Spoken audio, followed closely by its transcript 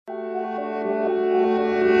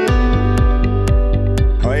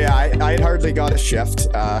hardly got a shift,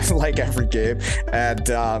 like every game. And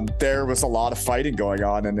there was a lot of fighting going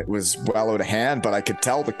on, and it was well out of hand, but I could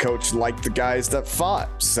tell the coach liked the guys that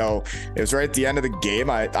fought. So it was right at the end of the game,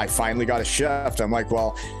 I finally got a shift. I'm like,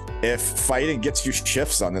 well, if fighting gets you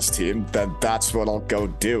shifts on this team, then that's what I'll go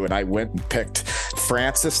do. And I went and picked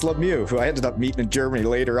Francis Lemieux, who I ended up meeting in Germany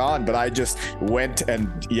later on. But I just went and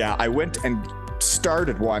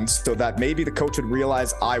started one so that maybe the coach would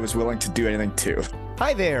realize I was willing to do anything too.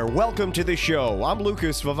 Hi there, welcome to the show. I'm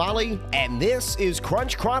Lucas Vivalli, and this is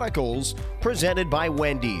Crunch Chronicles, presented by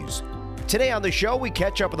Wendy's. Today on the show, we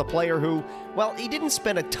catch up with a player who, well, he didn't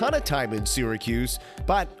spend a ton of time in Syracuse,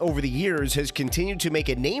 but over the years has continued to make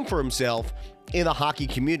a name for himself in the hockey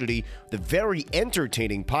community, the very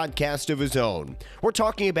entertaining podcast of his own. We're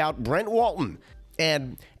talking about Brent Walton.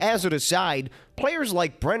 And as an aside, players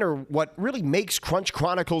like Brent are what really makes Crunch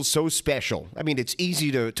Chronicles so special. I mean, it's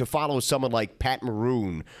easy to follow someone like Pat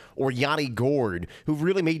Maroon or Yanni Gourde, who've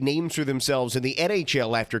really made names for themselves in the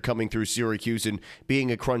NHL after coming through Syracuse and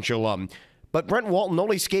being a Crunch alum. But Brent Walton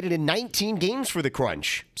only skated in 19 games for the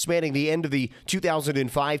Crunch, spanning the end of the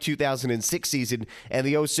 2005-2006 season and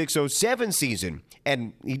the 06-07 season.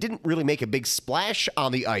 And he didn't really make a big splash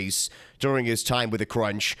on the ice during his time with the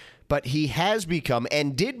Crunch, but he has become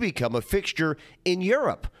and did become a fixture in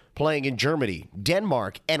Europe, playing in Germany,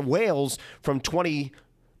 Denmark, and Wales from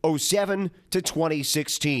 2007 to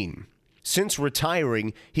 2016. Since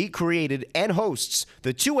retiring, he created and hosts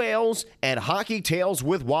the Two Ales and Hockey Tales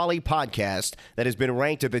with Wally podcast that has been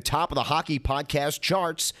ranked at the top of the hockey podcast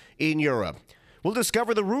charts in Europe. We'll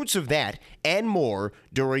discover the roots of that and more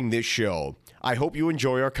during this show. I hope you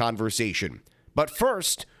enjoy our conversation. But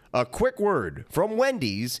first, a quick word from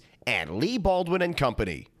Wendy's and Lee Baldwin and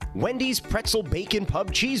Company. Wendy's Pretzel Bacon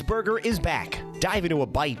Pub Cheeseburger is back. Dive into a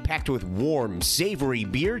bite packed with warm, savory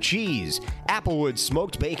beer cheese, applewood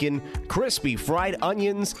smoked bacon, crispy fried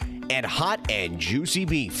onions, and hot and juicy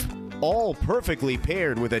beef. All perfectly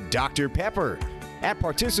paired with a Dr. Pepper. At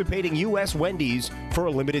participating U.S. Wendy's for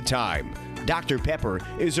a limited time. Dr. Pepper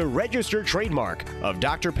is a registered trademark of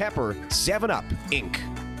Dr. Pepper 7-Up, Inc.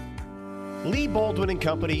 Lee Baldwin and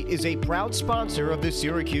Company is a proud sponsor of the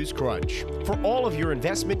Syracuse Crunch. For all of your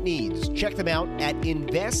investment needs, check them out at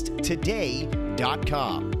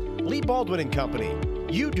investtoday.com. Lee Baldwin and Company.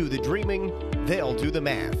 You do the dreaming, they'll do the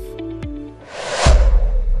math.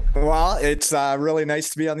 Well, it's really nice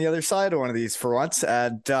to be on the other side of one of these for once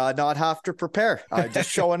and not have to prepare. Just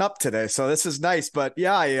showing up today, so this is nice. But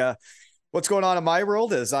yeah, what's going on in my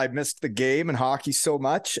world is I missed the game and hockey so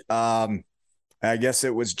much. I guess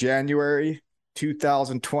it was January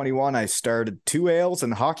 2021. I started Two Ales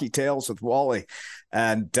and Hockey Tales with Wally.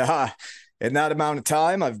 And in that amount of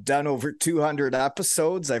time, I've done over 200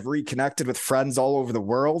 episodes. I've reconnected with friends all over the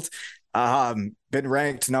world. Been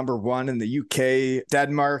ranked number one in the UK,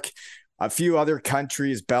 Denmark, a few other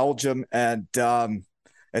countries, Belgium. And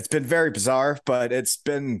it's been very bizarre, but it's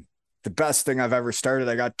been the best thing I've ever started.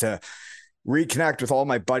 I got to reconnect with all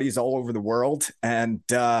my buddies all over the world. And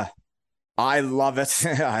I love it.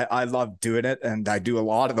 I love doing it, and I do a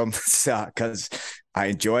lot of them because I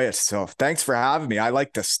enjoy it. So thanks for having me. I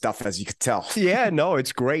like this stuff, as you can tell. Yeah, no,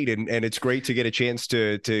 it's great, and it's great to get a chance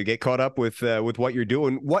to get caught up with what you're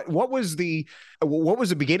doing. What was the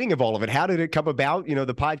beginning of all of it? How did it come about? You know,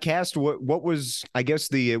 the podcast. What was, I guess,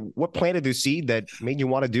 what planted the seed that made you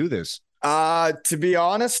want to do this? To be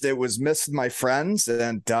honest, it was missing my friends,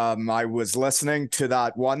 and I was listening to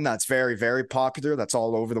that one that's very, very popular, that's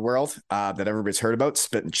all over the world, that everybody's heard about,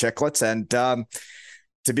 Spittin' Chicklets. And to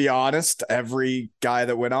be honest, every guy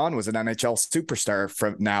that went on was an NHL superstar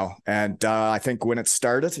from now. And I think when it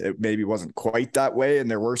started, it maybe wasn't quite that way,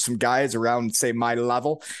 and there were some guys around, say, my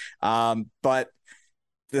level, but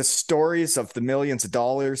the stories of the millions of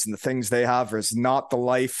dollars and the things they have is not the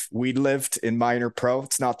life we lived in minor pro.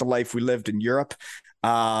 It's not the life we lived in Europe.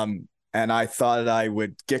 And I thought I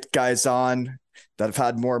would get guys on that have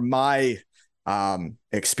had more of my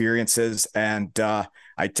experiences. And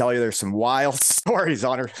I tell you, there's some wild stories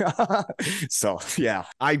on her. So, yeah.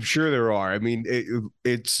 I'm sure there are. I mean,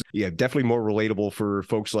 it's definitely more relatable for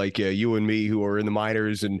folks like you and me who are in the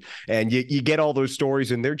minors, and you get all those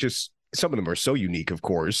stories, and they're just, some of them are so unique, of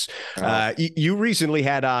course. You recently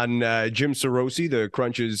had on Jim Sarosi, the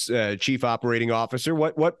Crunch's chief operating officer.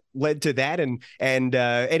 What led to that, and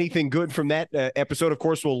anything good from that episode? Of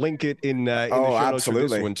course, we'll link it in the show notes for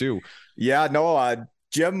this one too. Yeah, no,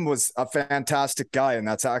 Jim was a fantastic guy, and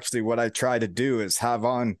that's actually what I try to do, is have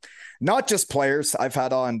on not just players. I've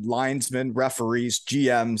had on linesmen, referees,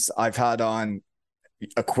 GMs. I've had on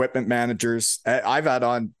equipment managers. I've had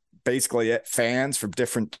on basically fans from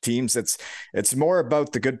different teams. It's more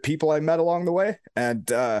about the good people I met along the way.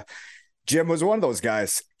 And Jim was one of those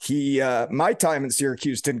guys. My time in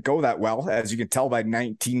Syracuse didn't go that well, as you can tell by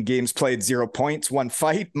 19 games played, 0 points, 1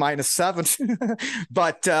 fight, -7.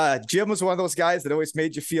 But Jim was one of those guys that always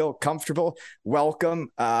made you feel comfortable,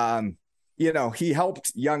 welcome. He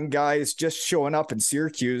helped young guys just showing up in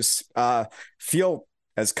Syracuse feel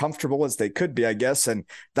as comfortable as they could be, I guess. And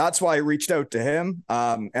that's why I reached out to him.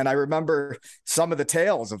 And I remember some of the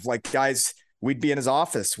tales of like guys, we'd be in his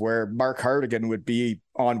office where Mark Hartigan would be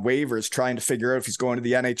on waivers trying to figure out if he's going to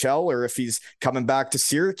the NHL or if he's coming back to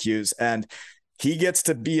Syracuse. And he gets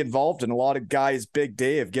to be involved in a lot of guys' big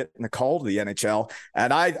day of getting a call to the NHL.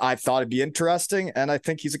 And I thought it'd be interesting, and I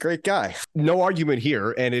think he's a great guy. No argument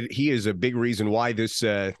here, and he is a big reason why this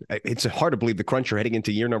it's hard to believe the Crunch are heading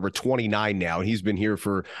into year number 29 now, and he's been here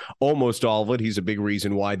for almost all of it. He's a big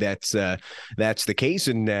reason why that's the case,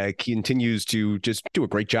 and continues to just do a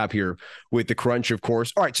great job here with the Crunch, of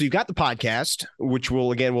course. All right, so you've got the podcast, which we'll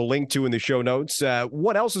link to in the show notes.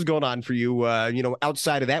 What else is going on for you,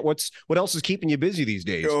 outside of that? What else is keeping you busy these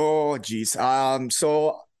days? Oh, geez.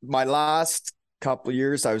 So my last couple of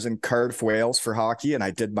years, I was in Cardiff, Wales for hockey, and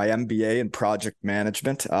I did my MBA in project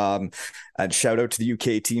management. And shout out to the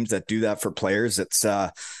UK teams that do that for players. It's,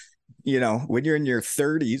 when you're in your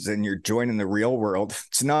 30s and you're joining the real world,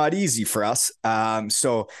 it's not easy for us.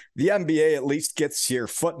 So the MBA at least gets your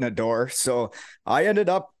foot in the door. So I ended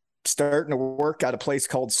up starting to work at a place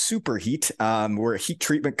called Superheat. We're a heat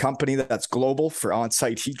treatment company that's global for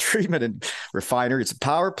on-site heat treatment and refineries and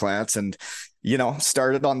power plants. And,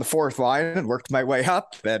 started on the 4th line and worked my way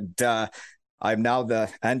up. And I'm now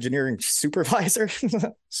the engineering supervisor.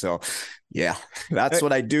 So yeah, that's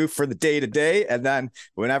what I do for the day to day. And then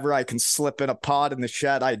whenever I can slip in a pod in the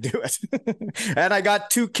shed, I do it. And I got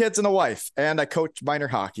 2 kids and a wife, and I coach minor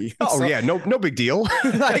hockey. Oh, so, yeah, no big deal.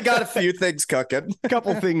 I got a few things cooking. A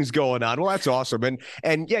couple things going on. Well, that's awesome.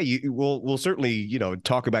 And yeah, we'll certainly,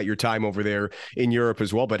 talk about your time over there in Europe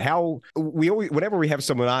as well. But how whenever we have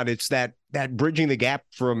someone on, it's that bridging the gap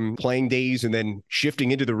from playing days and then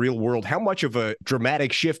shifting into the real world. How much of a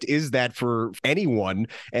dramatic shift is that for anyone?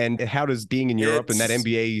 And how does being in Europe and that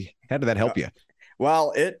MBA, how did that help you?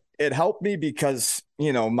 Well, it helped me because,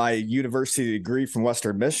 my university degree from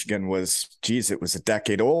Western Michigan was, it was a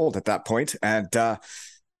decade old at that point. And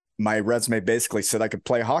my resume basically said I could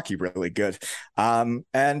play hockey really good.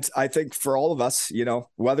 And I think for all of us,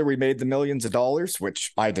 whether we made the millions of dollars,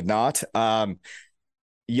 which I did not,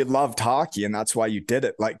 you loved hockey and that's why you did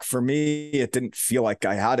it. Like for me, it didn't feel like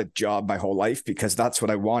I had a job my whole life because that's what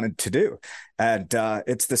I wanted to do. And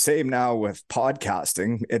it's the same now with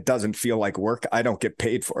podcasting. It doesn't feel like work. I don't get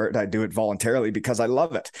paid for it. I do it voluntarily because I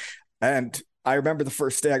love it. And I remember the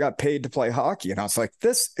first day I got paid to play hockey and I was like,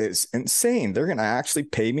 this is insane. They're going to actually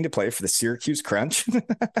pay me to play for the Syracuse Crunch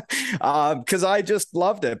because I just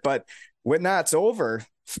loved it. But when that's over,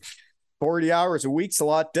 40 hours a week's a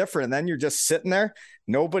lot different. And then you're just sitting there.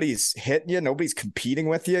 Nobody's hitting you. Nobody's competing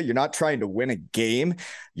with you. You're not trying to win a game.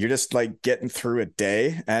 You're just like getting through a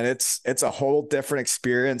day. And it's a whole different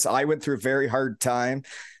experience. I went through a very hard time.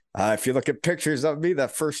 If you look at pictures of me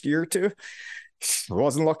that first year or two, it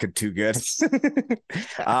wasn't looking too good.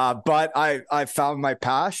 But I found my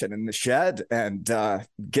passion in the shed and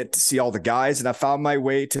get to see all the guys. And I found my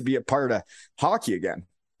way to be a part of hockey again.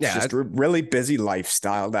 Yeah, it's just a really busy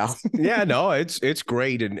lifestyle now. Yeah, no, it's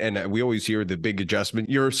great. And we always hear the big adjustment.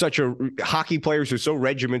 Hockey players are so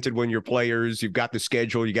regimented when you're players. You've got the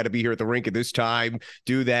schedule. You got to be here at the rink at this time.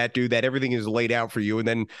 Do that. Everything is laid out for you. And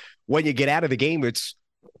then when you get out of the game, it's,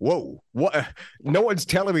 whoa, what? No one's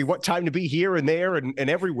telling me what time to be here and there and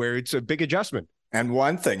everywhere. It's a big adjustment. And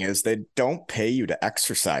one thing is they don't pay you to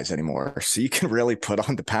exercise anymore, so you can really put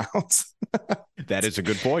on the pounds. That is a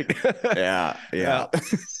good point. Yeah.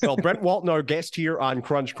 Well, Brent Walton, our guest here on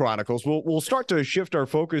Crunch Chronicles. We'll start to shift our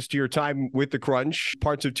focus to your time with the Crunch,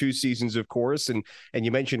 parts of 2 seasons, of course. And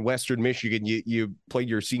you mentioned Western Michigan. You played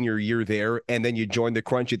your senior year there, and then you joined the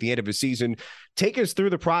Crunch at the end of a season. Take us through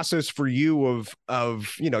the process for you of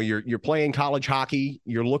you're playing college hockey.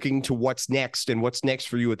 You're looking to what's next, and what's next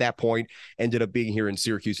for you at that point ended up being here in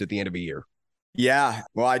Syracuse at the end of a year. Yeah,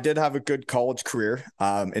 well, I did have a good college career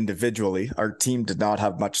individually. Our team did not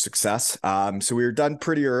have much success. So we were done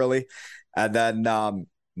pretty early. And then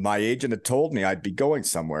my agent had told me I'd be going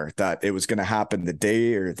somewhere, that it was going to happen the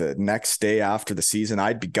day or the next day after the season,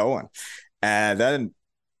 I'd be going. And then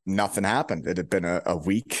nothing happened. It had been a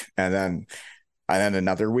week and then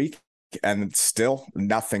another week. And still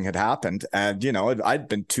nothing had happened. And, I'd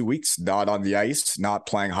been 2 weeks not on the ice, not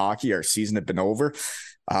playing hockey. Our season had been over.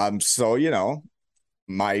 So,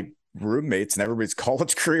 my roommates and everybody's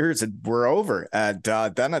college careers were over. And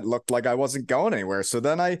then it looked like I wasn't going anywhere. So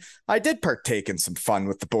then I did partake in some fun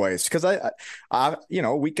with the boys because I,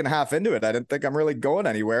 a week and a half into it, I didn't think I'm really going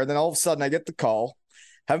anywhere. Then all of a sudden I get the call,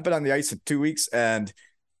 haven't been on the ice in 2 weeks, and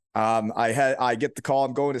I get the call.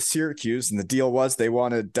 I'm going to Syracuse, and the deal was they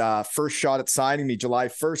wanted first shot at signing me July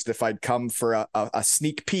 1st if I'd come for a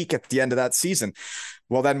sneak peek at the end of that season.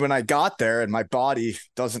 Well, then when I got there, and my body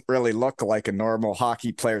doesn't really look like a normal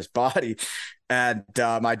hockey player's body, and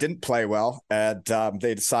I didn't play well, and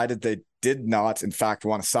they decided they did not, in fact,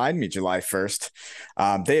 want to sign me July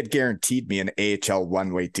 1st. They had guaranteed me an AHL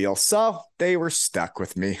one-way deal, so they were stuck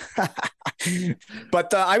with me.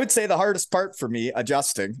 But I would say the hardest part for me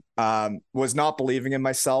adjusting was not believing in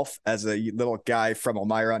myself as a little guy from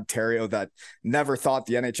Elmira, Ontario, that never thought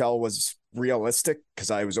the NHL was realistic because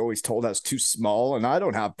I was always told I was too small and I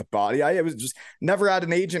don't have the body. I was just never had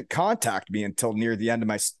an agent contact me until near the end of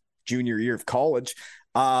my junior year of college.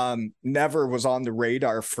 Never was on the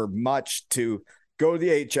radar for much to go to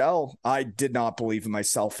the AHL. I did not believe in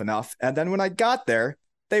myself enough. And then when I got there,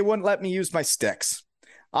 they wouldn't let me use my sticks.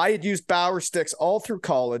 I had used Bauer sticks all through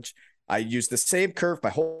college. I used the same curve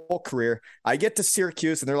my whole career. I get to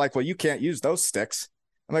Syracuse and they're like, well, you can't use those sticks.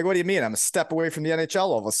 I'm like, what do you mean? I'm a step away from the NHL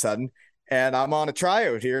all of a sudden. And I'm on a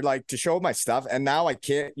tryout here, like to show my stuff. And now I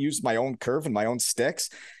can't use my own curve and my own sticks.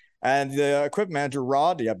 And the equipment manager,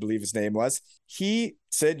 Roddy, I believe his name was, he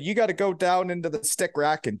said, you got to go down into the stick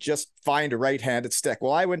rack and just find a right-handed stick.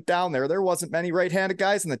 Well, I went down there. There wasn't many right-handed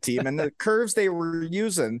guys in the team. And the curves they were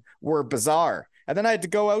using were bizarre. And then I had to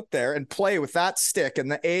go out there and play with that stick in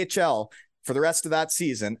the AHL for the rest of that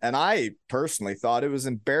season. And I personally thought it was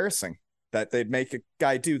embarrassing that they'd make a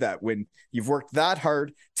guy do that when you've worked that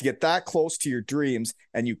hard to get that close to your dreams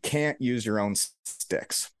and you can't use your own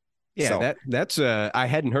sticks. Yeah, so that's I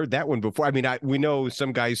hadn't heard that one before. I mean, we know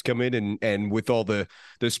some guys come in and with all the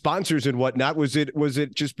sponsors and whatnot. Was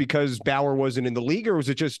it just because Bauer wasn't in the league, or was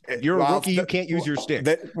it just you're a rookie, you can't use your stick?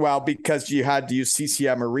 Because you had to use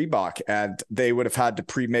CCM or Reebok, and they would have had to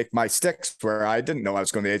pre-make my sticks where I didn't know I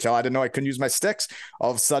was going to the AHL. I didn't know I couldn't use my sticks.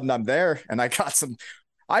 All of a sudden I'm there and I got some.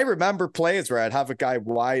 I remember plays where I'd have a guy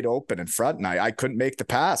wide open in front and I couldn't make the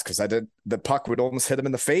pass because the puck would almost hit him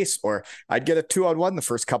in the face, or I'd get a 2-on-1 the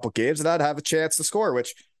first couple games and I'd have a chance to score,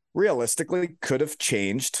 which realistically could have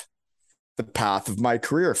changed the path of my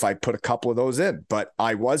career if I put a couple of those in. But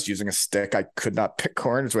I was using a stick I could not pick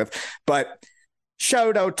corners with. But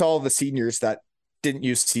shout out to all the seniors that didn't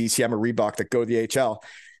use CCM or Reebok that go to the AHL.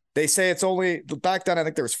 They say it's only back then, I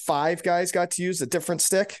think there was 5 guys got to use a different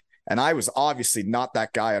stick. And I was obviously not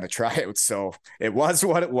that guy on a tryout, so it was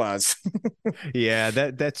what it was. Yeah,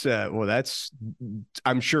 that's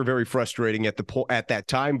I'm sure very frustrating at that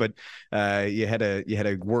time, but you had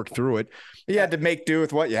to work through it. You had to make do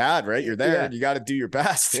with what you had, right? You're there, and you got to do your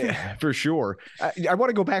best. Yeah, for sure. I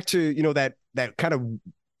want to go back to that kind of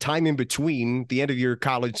time in between the end of your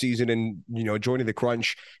college season and joining the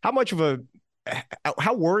Crunch.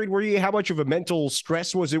 How worried were you? How much of a mental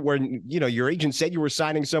stress was it when, your agent said you were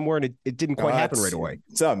signing somewhere and it didn't quite happen right away?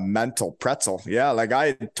 It's a mental pretzel. Yeah. Like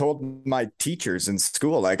I told my teachers in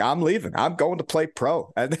school, like, I'm leaving, I'm going to play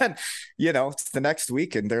pro. And then, it's the next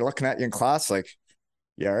week and they're looking at you in class like,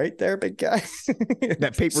 you all right there, big guy?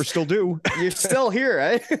 That paper's still due. You're still here,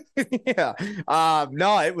 right? Yeah.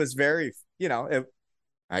 No, it was very,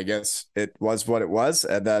 I guess it was what it was.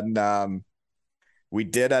 And then, we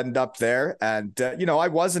did end up there, and I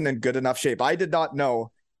wasn't in good enough shape. I did not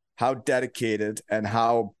know how dedicated and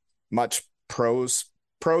how much pros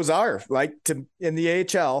are. Like in the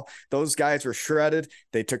AHL, those guys were shredded.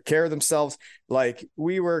 They took care of themselves. Like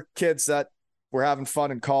we were kids that were having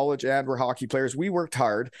fun in college and were hockey players. We worked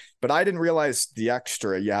hard, but I didn't realize the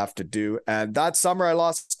extra you have to do. And that summer, I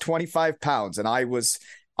lost 25 pounds, and I was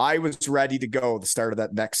ready to go the start of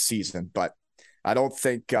that next season. But I don't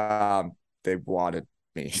think they wanted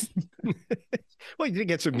me. Well, you did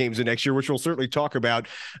get some games the next year, which we'll certainly talk about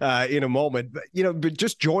in a moment. But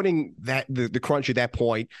just joining the Crunch at that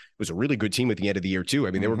point, it was a really good team at the end of the year too.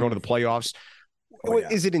 I mean, they were going to the playoffs. Oh, yeah.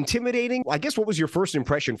 Is it intimidating? I guess what was your first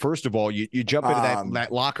impression? First of all, you jump into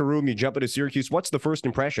that locker room, you jump into Syracuse. What's the first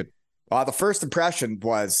impression? The first impression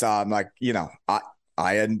was I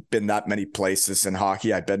hadn't been that many places in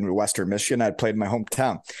hockey. I'd been in Western Michigan. I'd played in my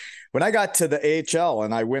hometown. When I got to the AHL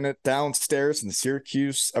and I went downstairs in the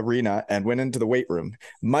Syracuse arena and went into the weight room,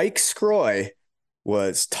 Mike Scroy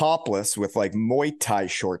was topless with like Muay Thai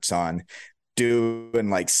shorts on, doing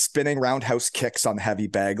like spinning roundhouse kicks on the heavy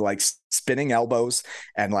bag, like spinning elbows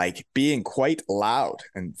and like being quite loud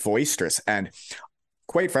and boisterous. And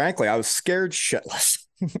quite frankly, I was scared shitless.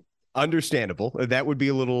 Understandable. That would be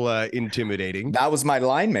a little intimidating. That was my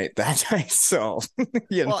line mate that night. So,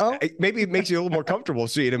 know, maybe it makes you a little more comfortable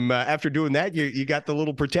seeing him after doing that. You got the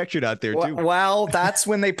little protection out there too. Well, that's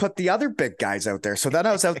when they put the other big guys out there. So then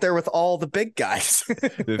I was out there with all the big guys.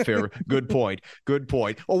 Fair. Good point.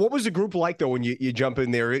 Oh, what was the group like though when you jump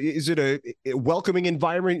in there? Is it a welcoming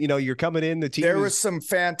environment? You're coming in, the team. There was some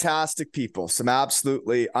fantastic people, some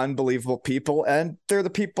absolutely unbelievable people, and they're the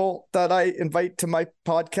people that I invite to my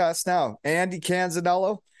podcast now. Andy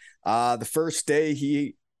Canzanello, the first day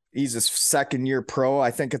he's a second-year pro,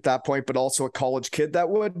 I think, at that point, but also a college kid that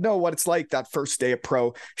would know what it's like that first day of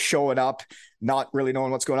pro, showing up, not really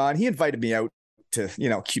knowing what's going on. He invited me out to,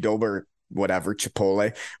 Qdoba or whatever,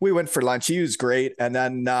 Chipotle. We went for lunch. He was great. And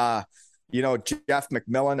then, Jeff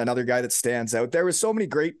McMillan, another guy that stands out. There was so many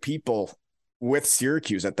great people with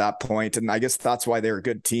Syracuse at that point, and I guess that's why they were a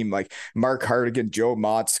good team. Like Mark Hartigan, Joe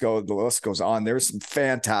Motzko, the list goes on. There were some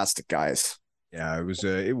fantastic guys. Yeah,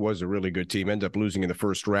 it was a really good team. Ended up losing in the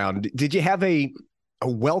first round. Did you have a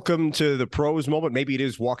welcome to the pros moment? Maybe it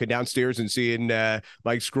is walking downstairs and seeing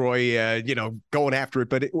Mike Scroy, going after it.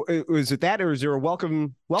 But was it that, or is there a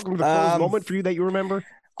welcome to the pros moment for you that you remember?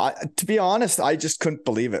 To be honest, I just couldn't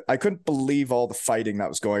believe it. I couldn't believe all the fighting that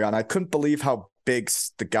was going on. I couldn't believe how big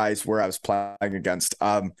the guys were I was playing against.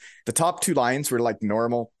 The top two lines were like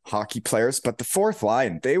normal hockey players, but the fourth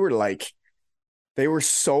line, they were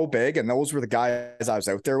so big, and those were the guys I was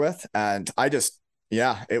out there with. And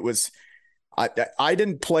it was, I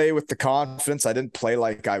didn't play with the confidence. I didn't play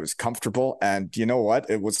like I was comfortable. And you know what?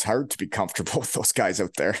 It was hard to be comfortable with those guys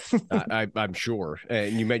out there. I'm sure.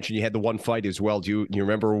 And you mentioned you had the one fight as well. Do you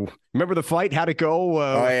remember the fight? How'd it go?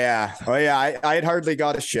 Oh yeah. I had hardly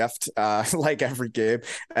got a shift, like every game.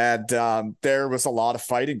 And there was a lot of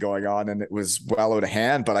fighting going on, and it was well out of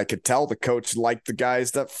hand, but I could tell the coach liked the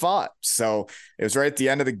guys that fought. So it was right at the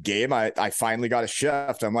end of the game. I finally got a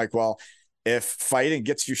shift. I'm like, well, if fighting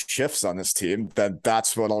gets you shifts on this team, then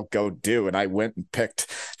that's what I'll go do. And I went and picked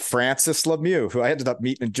Francis Lemieux, who I ended up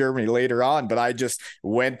meeting in Germany later on. But I just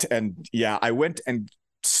went and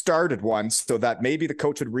started one so that maybe the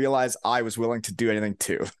coach would realize I was willing to do anything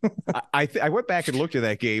too. I went back and looked at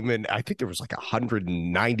that game, and I think there was like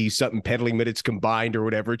 190 something penalty minutes combined or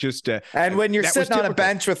whatever. Just and when you're sitting on a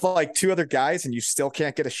bench with like two other guys and you still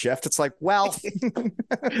can't get a shift, it's like, well,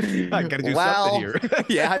 I got to do something here.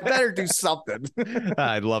 Yeah, I better do something.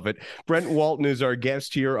 I love it. Brent Walton is our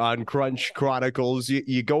guest here on Crunch Chronicles.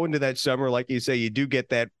 You go into that summer, like you say, you do get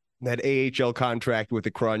that AHL contract with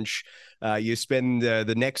the Crunch. You spend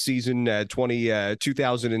the next season,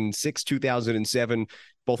 2006, 2007,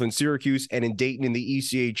 both in Syracuse and in Dayton in the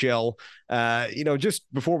ECHL.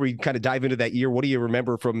 Just before we kind of dive into that year, what do you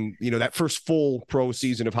remember from, that first full pro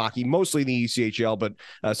season of hockey, mostly in the ECHL, but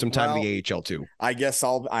some time in the AHL too? I guess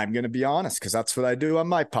I'm going to be honest, because that's what I do on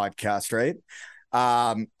my podcast, right?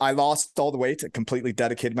 I lost all the weight. I completely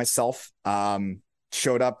dedicated myself.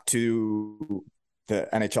 Showed up to the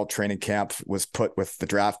NHL training camp, was put with the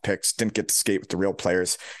draft picks, didn't get to skate with the real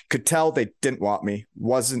players. Could tell they didn't want me,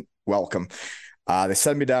 wasn't welcome. They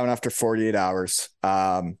sent me down after 48 hours.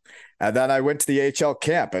 And then I went to the AHL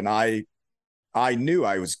camp, and I knew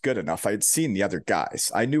I was good enough. I had seen the other guys.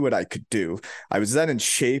 I knew what I could do. I was then in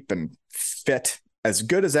shape and fit, as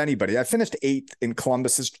good as anybody. I finished 8th in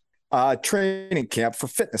Columbus's training camp for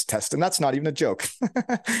fitness test, and that's not even a joke.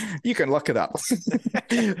 You can look it up.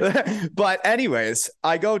 But anyways,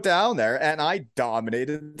 I go down there and I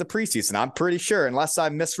dominated the preseason. I'm pretty sure, unless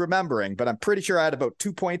I'm misremembering, but I'm pretty sure I had about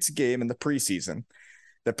 2 points a game in the preseason.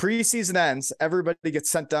 The preseason ends, everybody gets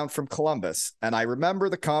sent down from Columbus, and I remember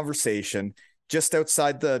the conversation just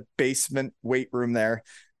outside the basement weight room there.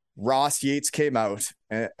 Ross Yates came out,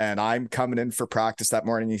 and I'm coming in for practice that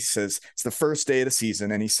morning. He says, it's the first day of the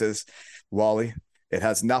season. And he says, Wally, it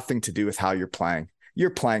has nothing to do with how you're playing. You're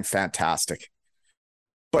playing fantastic,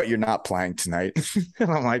 but you're not playing tonight.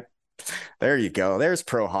 And I'm like, there you go. There's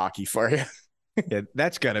pro hockey for you. Yeah,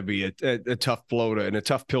 that's got to be a tough blow and a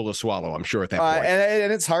tough pill to swallow, I'm sure, at that point.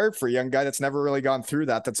 And it's hard for a young guy that's never really gone through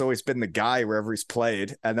that. That's always been the guy wherever he's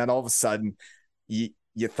played. And then all of a sudden,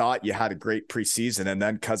 you thought you had a great preseason, and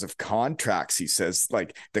then because of contracts, he says,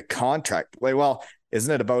 like, the contract, like, well,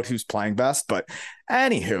 isn't it about who's playing best? But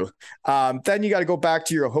anywho, then you got to go back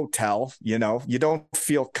to your hotel. You don't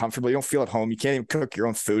feel comfortable. You don't feel at home. You can't even cook your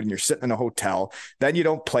own food, and you're sitting in a hotel. Then you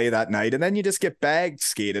don't play that night, and then you just get bag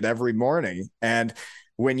skated every morning. And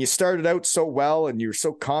when you started out so well and you're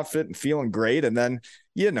so confident and feeling great, and then,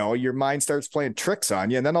 your mind starts playing tricks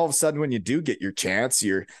on you. And then all of a sudden, when you do get your chance,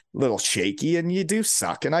 you're a little shaky and you do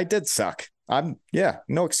suck. And I did suck.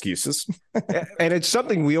 no excuses. And it's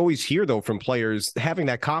something we always hear, though, from players having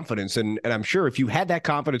that confidence. And I'm sure if you had that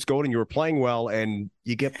confidence going and you were playing well and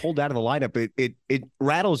you get pulled out of the lineup, it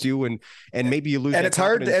rattles you and maybe you lose. And it's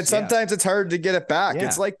hard. And sometimes yeah. it's hard to get it back. Yeah.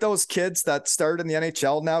 It's like those kids that start in the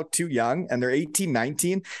NHL now too young and they're 18,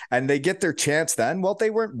 19 and they get their chance then. Well, they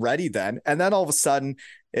weren't ready then. And then all of a sudden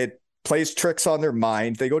it plays tricks on their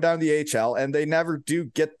mind. They go down to the AHL and they never do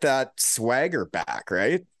get that swagger back.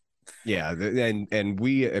 Right. Yeah, and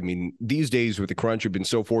we, I mean, these days with the Crunch, have been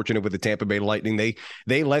so fortunate with the Tampa Bay Lightning.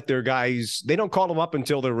 They let their guys, they don't call them up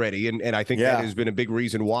until they're ready, and I think that has been a big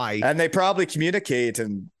reason why. And they probably communicate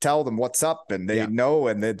and tell them what's up, and they know,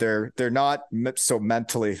 and they're not so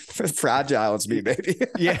mentally fragile as me, maybe.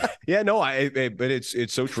 No, but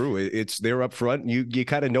it's so true. It's they're up front, and you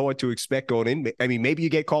kind of know what to expect going in. I mean, maybe you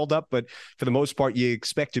get called up, but for the most part, you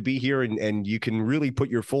expect to be here, and you can really put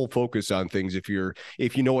your full focus on things if you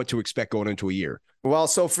know what to expect going into a year. Well,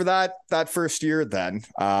 so for that first year then,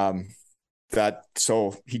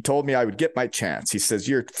 so he told me I would get my chance. He says,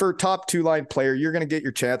 you're for top 2-line player, you're going to get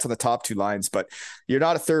your chance on the top 2 lines, but you're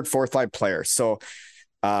not a 3rd, 4th line player. So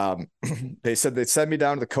they said they'd send me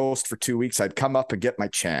down to the coast for 2 weeks. I'd come up and get my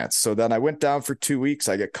chance. So then I went down for 2 weeks.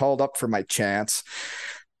 I get called up for my chance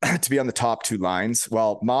to be on the top 2 lines.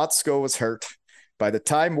 Well, Motzko was hurt. By the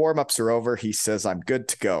time warmups are over, he says, I'm good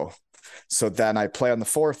to go. So then I play on the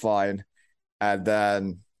 4th line and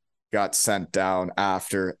then got sent down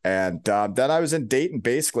after. And then I was in Dayton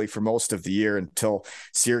basically for most of the year until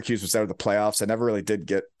Syracuse was out of the playoffs. I never really did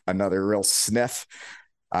get another real sniff.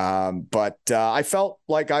 But I felt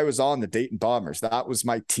like I was on the Dayton Bombers. That was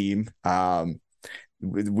my team.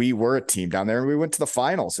 We were a team down there and we went to the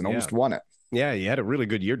finals and almost won it. Yeah, you had a really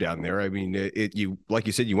good year down there. I mean, you like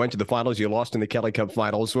you said, you went to the finals, you lost in the Kelly Cup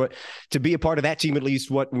finals. To be a part of that team, at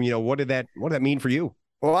least, what did that mean for you?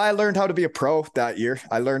 Well, I learned how to be a pro that year.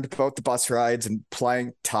 I learned about the bus rides and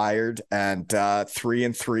playing tired and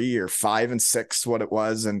 3-3 or 5-6, what it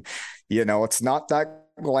was. And, it's not that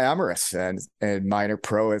glamorous and minor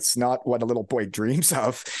pro. It's not what a little boy dreams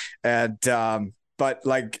of. And, but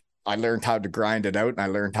like, I learned how to grind it out and I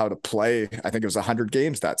learned how to play. I think it was 100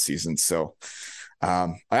 games that season. So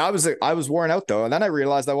I was worn out though. And then I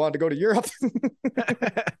realized I wanted to go to Europe.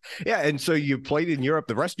 Yeah. And so you played in Europe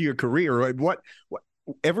the rest of your career. What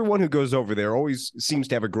everyone who goes over there always seems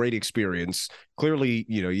to have a great experience. Clearly,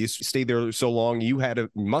 you stayed there so long. You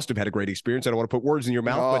must have had a great experience. I don't want to put words in your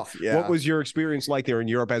mouth, but what was your experience like there in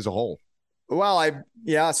Europe as a whole? Well,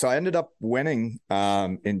 so I ended up winning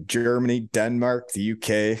in Germany, Denmark, the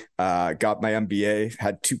UK, got my MBA,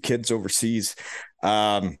 had 2 kids overseas.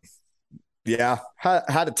 Had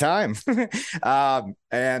a time.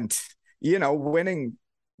 And, winning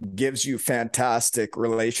gives you fantastic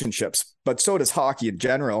relationships, but so does hockey in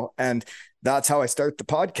general. And that's how I start the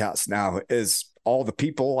podcast now, is all the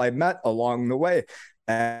people I met along the way.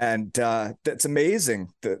 And it's amazing,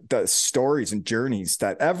 the stories and journeys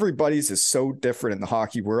that everybody's is so different in the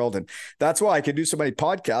hockey world. And that's why I can do so many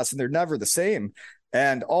podcasts and they're never the same.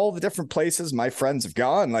 And all the different places my friends have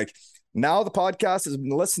gone, like now the podcast has been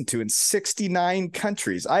listened to in 69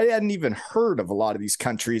 countries. I hadn't even heard of a lot of these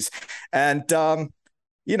countries. And,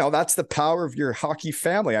 that's the power of your hockey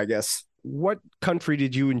family, I guess. What country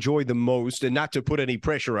did you enjoy the most? And not to put any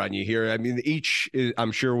pressure on you here, I mean, each,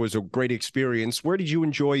 I'm sure, was a great experience. Where did you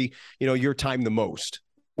enjoy, your time the most?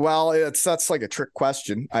 Well, that's like a trick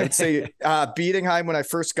question. I'd say Bietigheim when I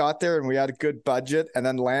first got there and we had a good budget, and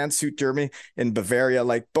then Landshut, Germany in Bavaria.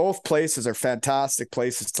 Like both places are fantastic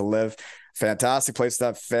places to live, fantastic place to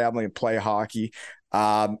have family and play hockey.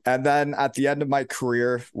 And then at the end of my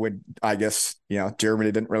career, when I guess,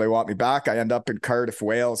 Germany didn't really want me back, I end up in Cardiff,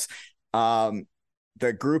 Wales.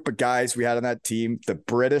 The group of guys we had on that team, the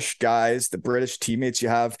British guys, the British teammates you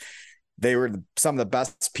have, they were some of the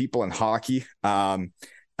best people in hockey. And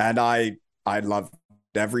I loved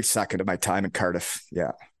every second of my time in Cardiff.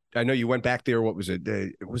 Yeah. I know you went back there. What was it?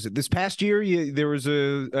 Was it this past year? There was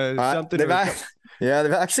something. They've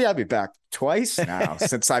actually had me back twice now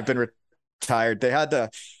since I've been retired. They had a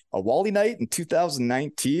Wally night in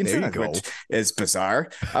 2019, which is bizarre.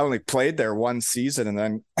 I only played there one season and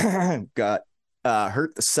then got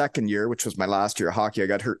hurt the second year, which was my last year of hockey. I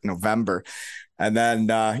got hurt in November and then,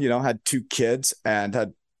 had 2 kids and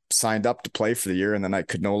had signed up to play for the year. And then I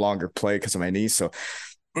could no longer play because of my knee. So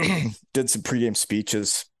did some pregame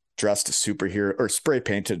speeches, dressed as superhero or spray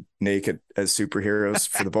painted naked as superheroes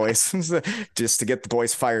for the boys, just to get the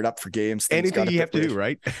boys fired up for games. Anything you have to do,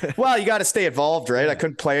 right? Well, you got to stay involved, right? Yeah. I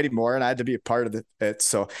couldn't play anymore, and I had to be a part of it.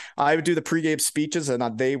 So I would do the pregame speeches,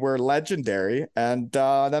 and they were legendary. And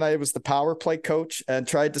then I was the power play coach and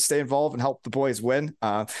tried to stay involved and help the boys win.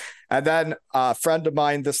 And then a friend of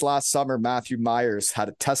mine this last summer, Matthew Myers, had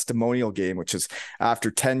a testimonial game, which is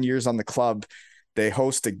after 10 years on the club, they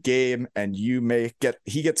host a game and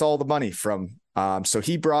he gets all the money from. So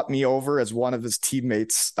he brought me over as one of his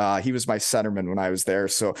teammates. He was my centerman when I was there.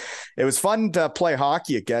 So it was fun to play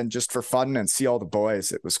hockey again, just for fun and see all the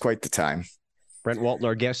boys. It was quite the time. Brent Walton,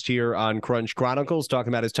 our guest here on Crunch Chronicles,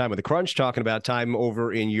 talking about his time with the Crunch, talking about time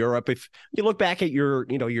over in Europe. If you look back at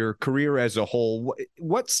your career as a whole,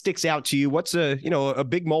 what sticks out to you? What's a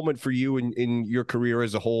big moment for you in your career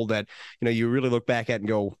as a whole that, you really look back at and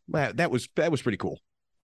go, wow, that was pretty cool?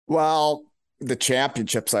 Well, the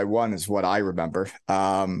championships I won is what I remember.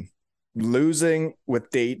 Losing with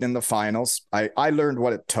Dayton in the finals, I learned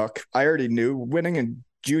what it took. I already knew winning in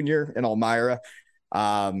junior in Elmira.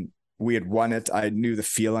 We had won it. I knew the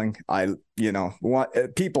feeling.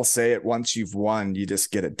 People say it, once you've won, you just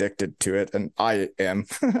get addicted to it. And I am.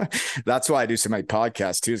 That's why I do so many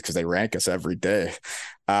podcasts too, is because they rank us every day.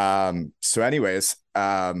 So anyways,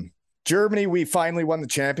 Germany, we finally won the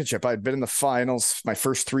championship. I'd been in the finals my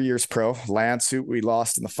first 3 years pro. Landshut, we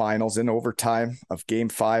lost in the finals in overtime of game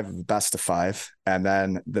 5 of the best of 5. And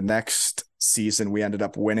then the next season, we ended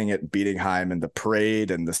up winning it and beating Heim, and the parade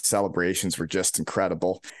and the celebrations were just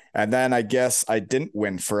incredible. And then I guess I didn't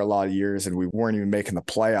win for a lot of years, and we weren't even making the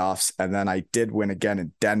playoffs. And then I did win again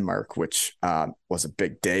in Denmark, which was a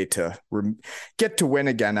big day to get to win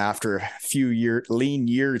again after a few lean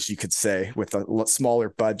years, you could say, with a smaller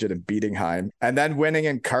budget and beating Heim. And then winning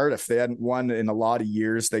in Cardiff. They hadn't won in a lot of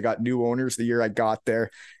years. They got new owners the year I got there.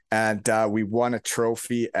 And we won a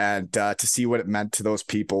trophy, and to see what it meant to those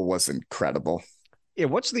people was incredible. Yeah,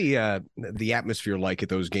 what's the atmosphere like at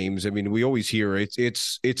those games? I mean, we always hear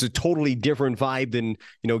it's a totally different vibe than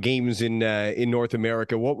games in North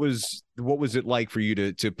America. What was it like for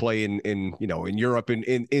you to play in Europe and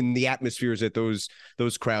in the atmospheres that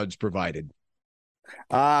those crowds provided?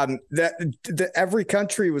 Every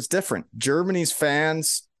country was different. Germany's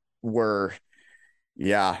fans were,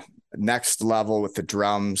 next level with the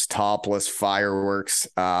drums, topless, fireworks.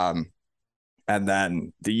 And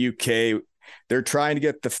then the UK, they're trying to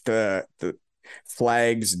get the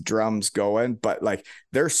flags and drums going, but like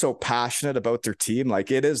they're so passionate about their team.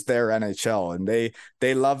 Like it is their NHL, and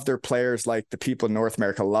they love their players. Like the people in North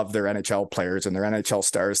America love their NHL players and their NHL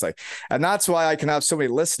stars. And that's why I can have so many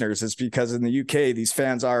listeners, is because in the UK, these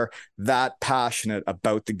fans are that passionate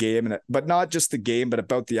about the game, but not just the game, but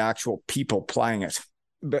about the actual people playing it.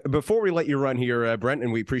 Before we let you run here, Brent,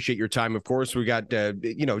 and we appreciate your time, of course, we got,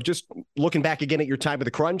 just looking back again at your time at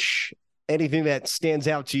the Crunch, anything that stands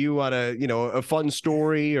out to you on a fun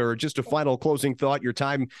story or just a final closing thought, your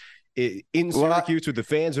time in Syracuse with the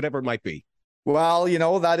fans, whatever it might be? Well,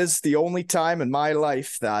 that is the only time in my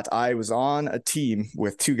life that I was on a team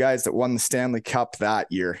with two guys that won the Stanley Cup that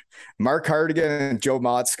year. Mark Hardigan and Joe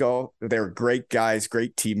Motzko, they were great guys,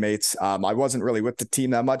 great teammates. I wasn't really with the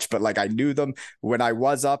team that much, but I knew them when I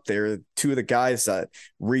was up. They were two of the guys that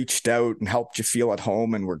reached out and helped you feel at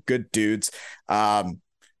home and were good dudes.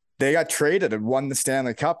 They got traded and won the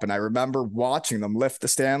Stanley Cup. And I remember watching them lift the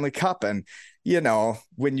Stanley Cup. And,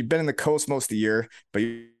 when you've been in the coast most of the year, but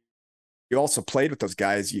you also played with those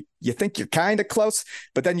guys, you think you're kind of close,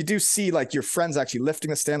 but then you do see your friends actually lifting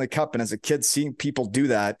the Stanley Cup. And as a kid, seeing people do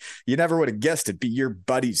that, you never would have guessed it'd be your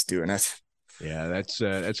buddies doing it. Yeah, that's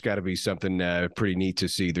got to be something pretty neat to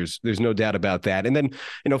see. There's no doubt about that. And then,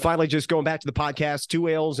 finally, just going back to the podcast, Two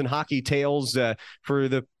Ales and Hockey Tales, for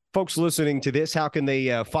the folks listening to this, how can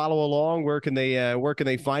they follow along? Where can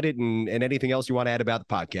they find it? And anything else you want to add about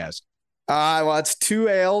the podcast? Well, it's Two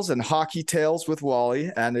Ales and Hockey Tales with Wally,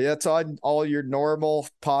 and it's on all your normal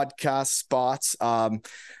podcast spots.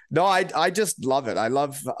 No, I just love it. I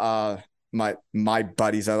love my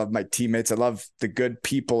buddies. I love my teammates. I love the good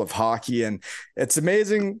people of hockey, and it's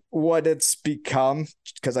amazing what it's become,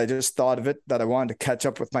 because I just thought of it that I wanted to catch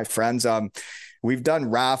up with my friends. We've done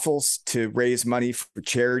raffles to raise money for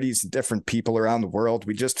charities and different people around the world.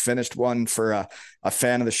 We just finished one for a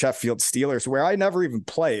fan of the Sheffield Steelers, where I never even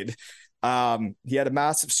played. He had a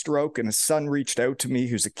massive stroke, and his son reached out to me,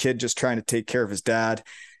 who's a kid just trying to take care of his dad.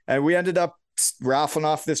 And we ended up raffling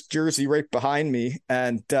off this jersey right behind me.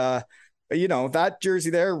 And, that jersey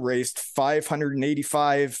there raised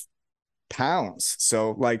 585 pounds.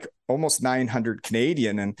 So almost 900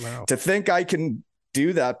 Canadian. And wow. To think I can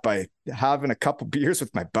do that by having a couple beers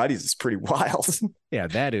with my buddies is pretty wild. Yeah,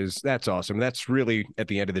 that's awesome. That's really, at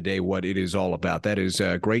the end of the day, what it is all about. That is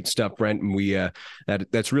great stuff, Brent, and we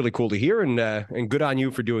that's really cool to hear, and good on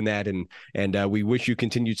you for doing that, and we wish you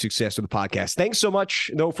continued success with the podcast. Thanks so much,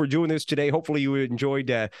 though, for doing this today. Hopefully you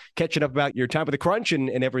enjoyed catching up about your time with the Crunch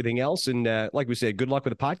and everything else, and like we said, good luck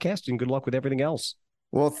with the podcast and good luck with everything else.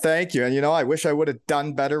 Well, thank you. And, I wish I would have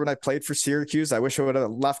done better when I played for Syracuse. I wish I would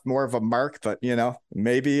have left more of a mark, but,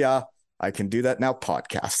 maybe I can do that now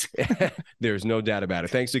podcast. There's no doubt about it.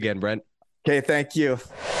 Thanks again, Brent. Okay, thank you.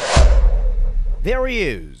 There he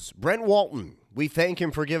is, Brent Walton. We thank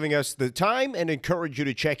him for giving us the time and encourage you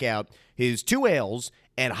to check out his 2 Ales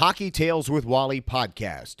and Hockey Tales with Wally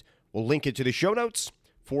podcast. We'll link it to the show notes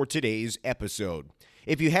for today's episode.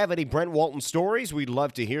 If you have any Brent Walton stories, we'd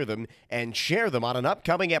love to hear them and share them on an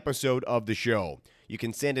upcoming episode of the show. You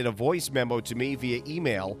can send in a voice memo to me via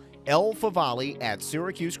email,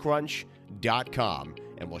 lfavali@syracusecrunch.com,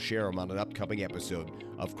 and we'll share them on an upcoming episode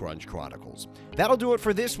of Crunch Chronicles. That'll do it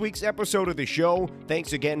for this week's episode of the show.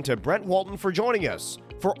 Thanks again to Brent Walton for joining us.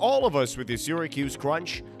 For all of us with the Syracuse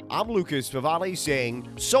Crunch, I'm Lucas Favali saying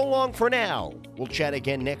so long for now. We'll chat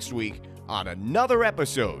again next week on another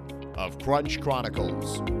episode of Crunch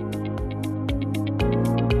Chronicles.